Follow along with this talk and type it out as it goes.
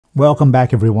Welcome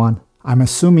back everyone. I'm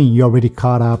assuming you already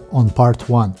caught up on part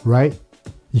 1, right?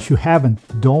 If you haven't,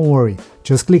 don't worry,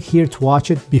 just click here to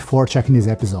watch it before checking this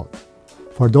episode.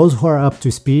 For those who are up to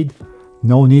speed,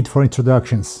 no need for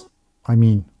introductions. I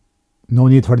mean, no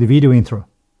need for the video intro.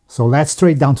 So let's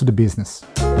straight down to the business.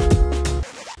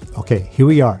 Okay, here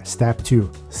we are, step 2,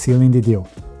 sealing the deal.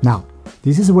 Now,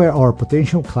 this is where our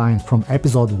potential client from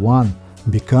episode 1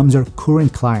 becomes your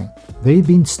current client. They've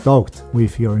been stoked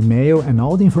with your email and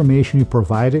all the information you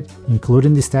provided,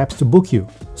 including the steps to book you.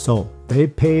 So they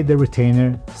paid the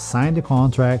retainer, signed the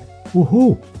contract,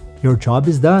 woohoo! Your job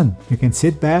is done. You can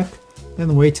sit back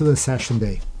and wait till the session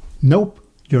day. Nope,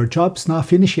 your job's not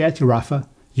finished yet, Rafa.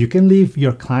 You can leave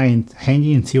your client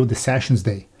hanging until the sessions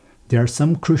day. There are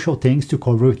some crucial things to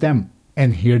cover with them,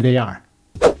 and here they are.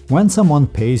 When someone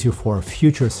pays you for a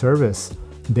future service,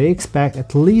 they expect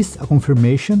at least a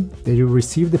confirmation that you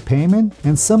received the payment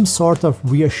and some sort of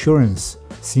reassurance,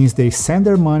 since they send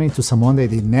their money to someone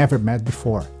that they never met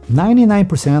before.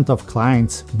 99% of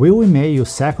clients will email you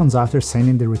seconds after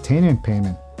sending the retainer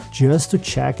payment, just to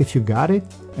check if you got it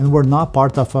and were not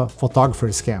part of a photographer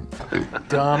scam.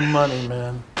 Dumb money,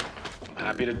 man.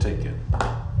 Happy to take it.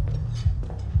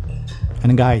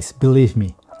 And guys, believe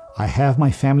me, I have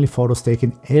my family photos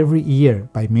taken every year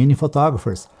by many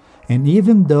photographers. And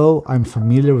even though I'm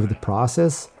familiar with the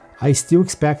process, I still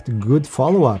expect good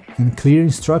follow-up and clear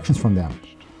instructions from them.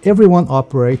 Everyone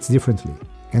operates differently,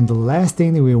 and the last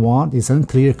thing that we want is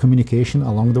unclear communication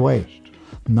along the way.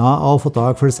 Not all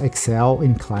photographers excel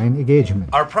in client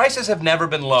engagement. Our prices have never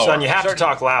been lower. Son, you have to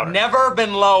talk louder. Never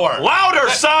been lower. Louder,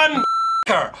 son!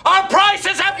 Our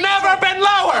prices have never been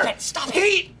lower! Okay, stop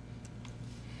it.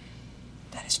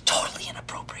 That is totally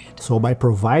inappropriate. So by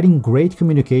providing great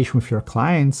communication with your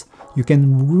clients, you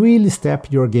can really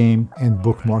step your game and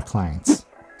book more clients.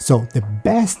 So the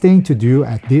best thing to do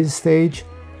at this stage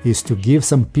is to give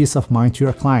some peace of mind to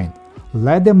your client.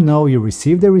 Let them know you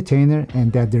received the retainer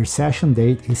and that their session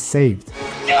date is saved.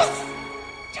 Yes!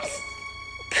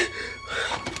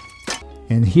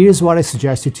 And here's what I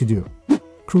suggest you to do.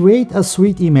 Create a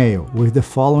sweet email with the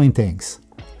following things.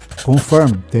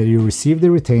 Confirm that you received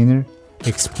the retainer,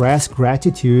 express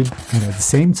gratitude, and at the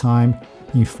same time,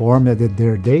 inform that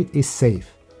their date is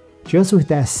safe. Just with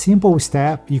that simple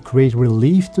step, you create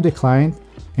relief to the client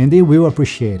and they will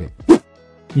appreciate it.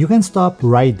 You can stop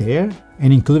right there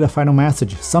and include a final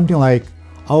message, something like,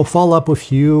 I'll follow up with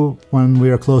you when we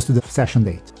are close to the session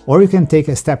date. Or you can take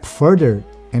a step further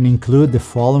and include the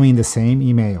following in the same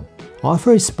email.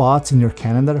 Offer spots in your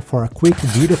calendar for a quick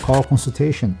video call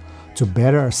consultation to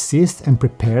better assist and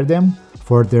prepare them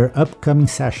for their upcoming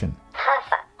session.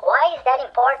 Rafa, why is that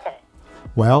important?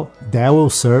 Well, that will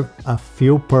serve a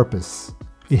few purposes.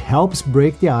 It helps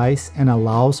break the ice and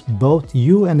allows both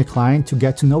you and the client to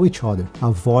get to know each other,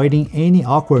 avoiding any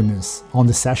awkwardness on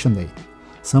the session day.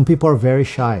 Some people are very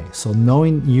shy, so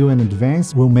knowing you in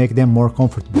advance will make them more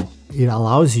comfortable. It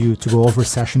allows you to go over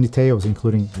session details,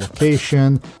 including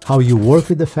location, how you work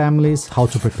with the families, how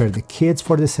to prepare the kids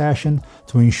for the session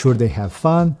to ensure they have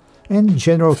fun, and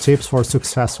general tips for a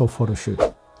successful photo shoot.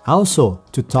 Also,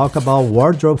 to talk about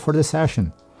wardrobe for the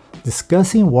session.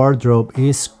 Discussing wardrobe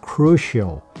is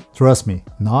crucial. Trust me,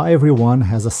 not everyone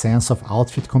has a sense of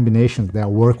outfit combinations that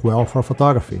work well for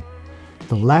photography.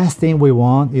 The last thing we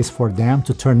want is for them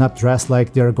to turn up dressed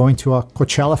like they're going to a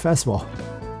Coachella festival.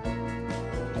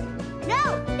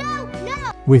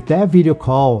 No! With that video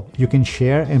call, you can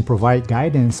share and provide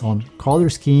guidance on color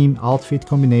scheme, outfit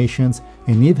combinations,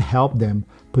 and even help them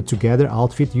put together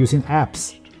outfit using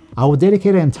apps. I will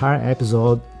dedicate an entire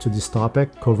episode to this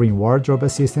topic, covering wardrobe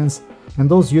assistance and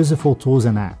those useful tools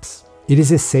and apps. It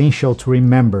is essential to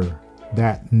remember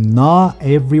that not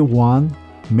everyone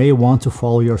may want to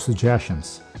follow your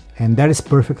suggestions, and that is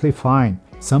perfectly fine.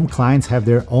 Some clients have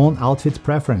their own outfit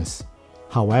preference.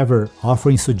 However,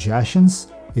 offering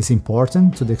suggestions is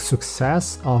important to the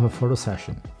success of a photo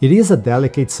session. It is a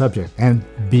delicate subject, and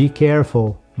be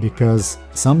careful because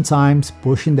sometimes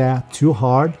pushing that too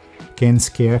hard can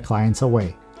scare clients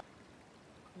away.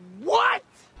 What?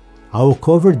 I will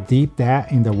cover deep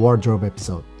that in the wardrobe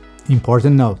episode.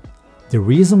 Important note, the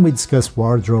reason we discuss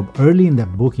wardrobe early in the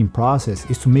booking process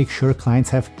is to make sure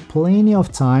clients have plenty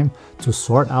of time to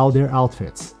sort out their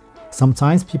outfits.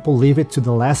 Sometimes people leave it to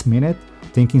the last minute,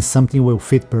 thinking something will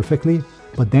fit perfectly,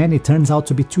 but then it turns out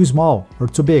to be too small or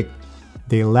too big.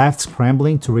 They left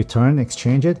scrambling to return,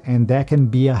 exchange it, and that can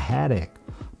be a headache.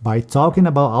 By talking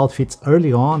about outfits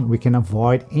early on, we can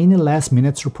avoid any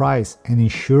last-minute surprise and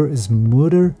ensure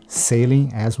smoother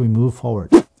sailing as we move forward.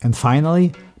 And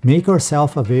finally, make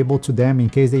yourself available to them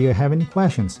in case they have any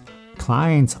questions.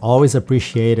 Clients always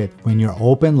appreciate it when you're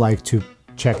open, like to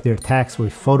check their text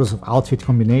with photos of outfit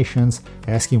combinations,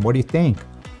 asking what do you think.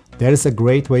 That is a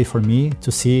great way for me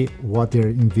to see what they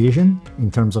envision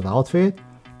in terms of outfit,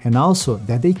 and also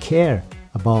that they care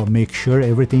about make sure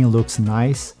everything looks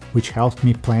nice, which helps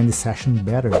me plan the session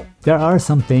better. There are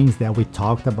some things that we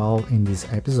talked about in this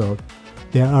episode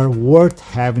that are worth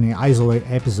having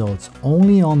isolated episodes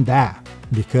only on that,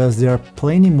 because there are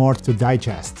plenty more to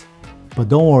digest. But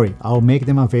don't worry, I'll make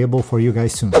them available for you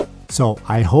guys soon. So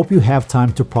I hope you have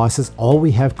time to process all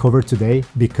we have covered today,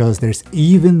 because there's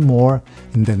even more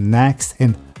in the next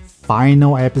and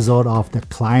final episode of the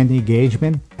Client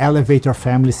Engagement Elevator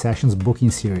Family Sessions booking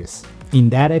series. In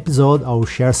that episode, I will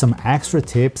share some extra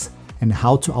tips and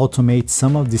how to automate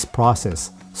some of this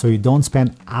process so you don't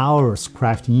spend hours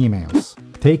crafting emails.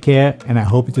 Take care, and I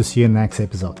hope to see you in the next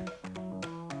episode.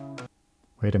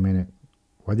 Wait a minute,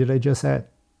 what did I just say?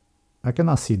 I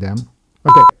cannot see them.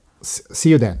 Okay, see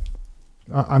you then.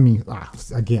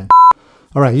 Again.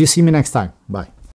 All right, you see me next time. Bye.